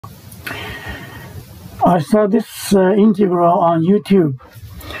I saw this integral on YouTube.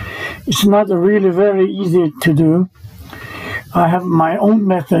 It's not really very easy to do. I have my own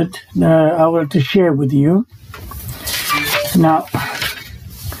method I will to share with you. Now,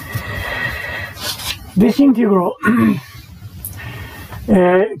 this integral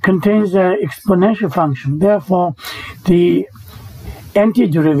contains an exponential function. Therefore, the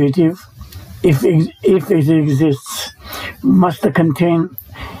antiderivative, if it exists, must contain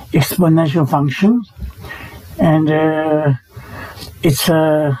exponential function, and it's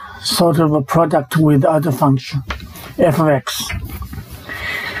a sort of a product with other function, f of x.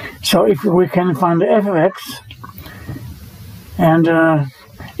 So if we can find f of x, and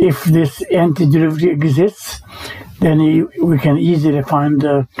if this antiderivative exists, then we can easily find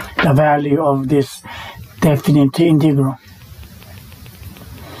the value of this definite integral.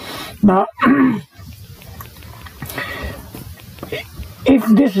 Now, if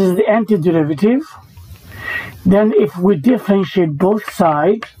this is the antiderivative, then if we differentiate both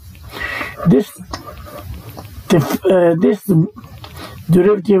sides, this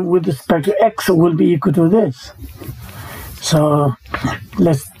derivative with respect to x will be equal to this. So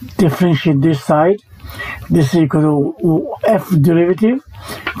let's differentiate this side. This is equal to f derivative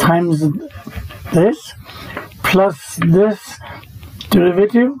times this plus this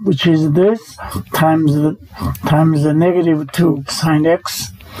derivative, which is this, times the negative 2 sine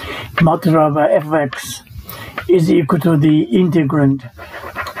x multiplied by f of x is equal to the integrand,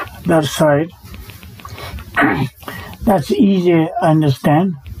 that side. That's easy to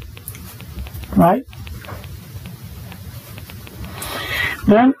understand, right?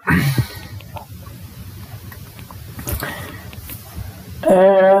 Then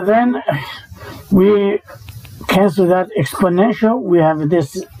we cancel that exponential. We have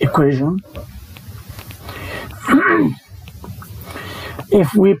this equation.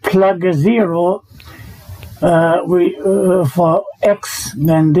 If we plug a 0 for x,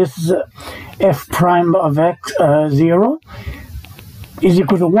 then this is f prime of x 0 is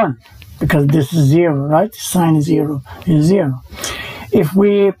equal to 1, because this is 0, right? Sine 0 is 0. If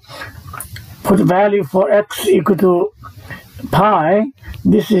we put value for x equal to pi,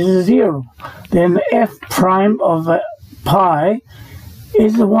 this is 0. Then f prime of pi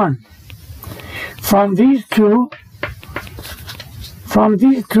is 1. From these two,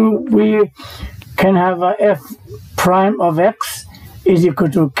 we can have f prime of x is equal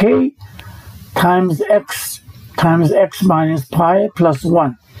to k times x minus pi plus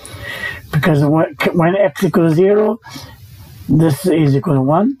 1. Because when x equals 0, this is equal to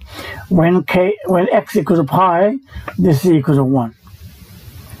 1. When x equals to pi, this is equal to 1.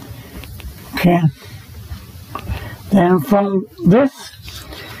 Okay. Then from this,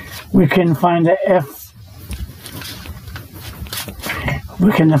 we can find the f.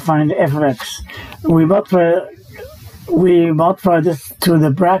 We can find f of x. We multiply this to the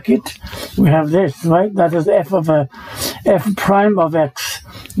bracket. We have this, right? That is f prime of x.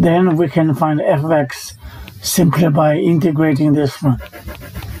 Then we can find f of x simply by integrating this one.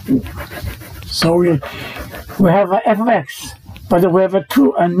 So we have f of x, but we have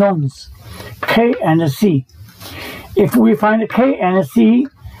two unknowns, k and c. If we find k and c,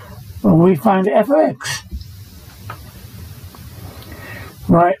 we find f of x.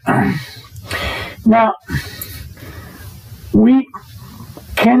 Right. Now, we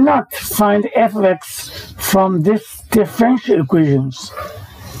cannot find f of x from this differential equations.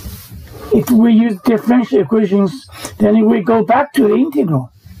 If we use differential equations, then we go back to the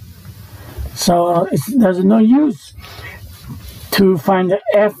integral. So there's no use to find the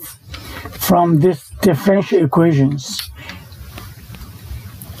f from this differential equations.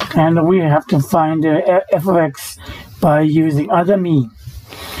 And we have to find f of x by using other means.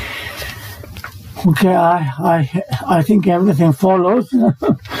 Okay, I think everything follows.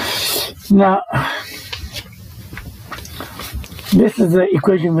 Now, this is the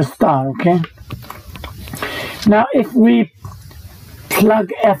equation with star, okay? Now, if we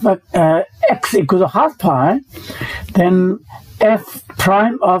plug f of x equals to half pi, then f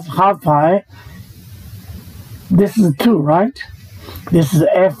prime of half pi, this is 2, right? This is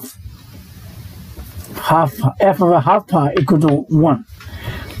f of a half pi equal to 1.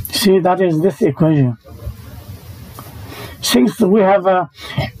 See, that is this equation. Since we have a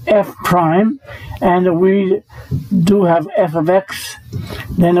f prime and we do have f of x,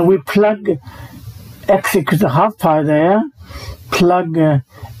 then we plug x equals to half pi there, plug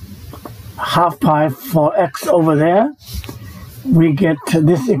half pi for x over there, we get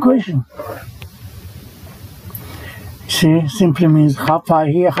this equation. See, simply means half pi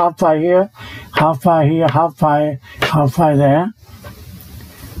here, half pi here, half pi here, half pi there.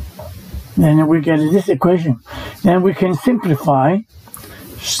 Then we get this equation. Then we can simplify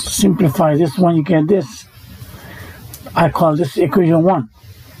this one. You get this. I call this equation 1.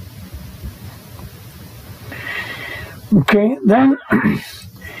 Okay, then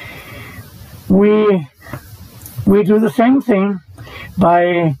we do the same thing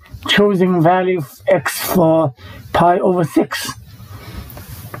by choosing value x for pi over 6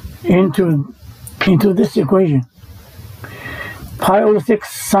 into this equation. Pi over 6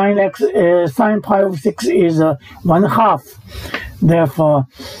 sine pi over 6 is 1/2. Therefore,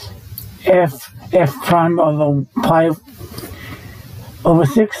 f prime of pi over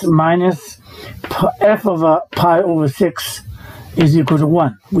 6 minus f over pi over 6 is equal to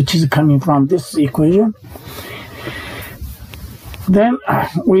 1, which is coming from this equation. Then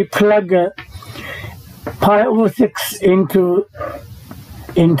we plug pi over 6 into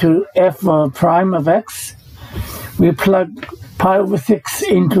f prime of x. We plug pi over 6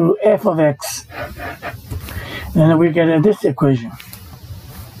 into f of x. Then we get this equation.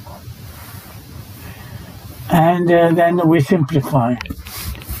 And then we simplify.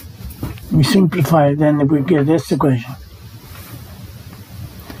 Then we get this equation.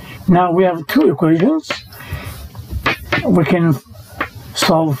 Now we have two equations. We can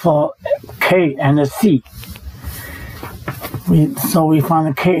solve for k and a c. So we find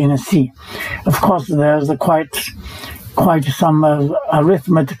a k and a c. Of course, there's quite some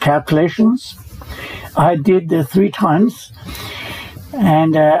arithmetic calculations. I did 3 times,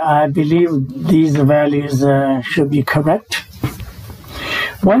 and I believe these values should be correct.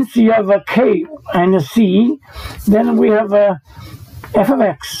 Once you have a k and a c, then we have a f of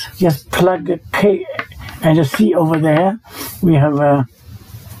x. Just plug a k and a c over there. We have a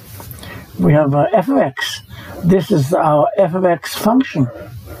f of x. This is our f of x function.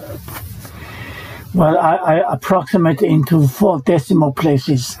 Well, I approximate into 4 decimal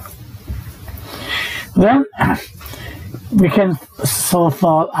places. Then we can solve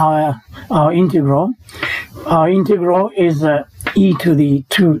for our integral. Our integral is e to the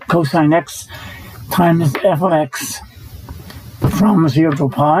 2 cosine x times f of x from 0 to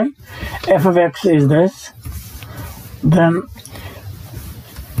pi. F of x is this. Then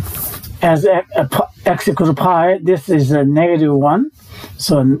as x equals to pi, this is a -1.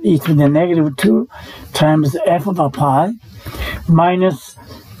 So e to the -2 times f of a pi minus,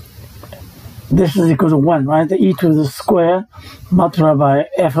 this is equal to 1, right? The e to the square multiplied by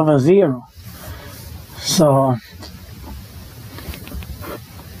f of a 0. So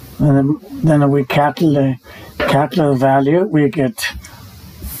then we calculate the value. We get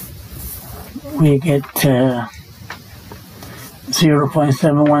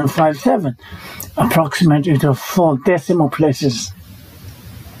 0.7157, approximately to 4 decimal places.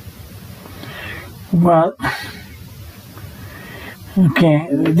 Well, okay,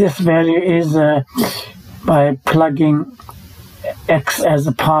 this value is by plugging x as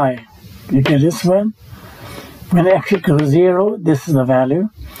a pi. You get this one. When x equals 0, this is the value.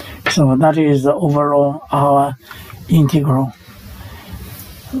 So that is overall our integral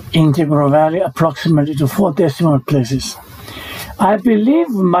value, approximately to 4 decimal places. I believe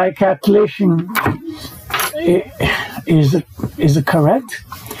my calculation is correct.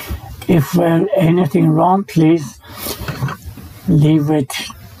 If anything wrong, please leave it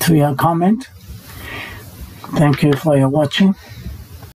to your comment. Thank you for your watching.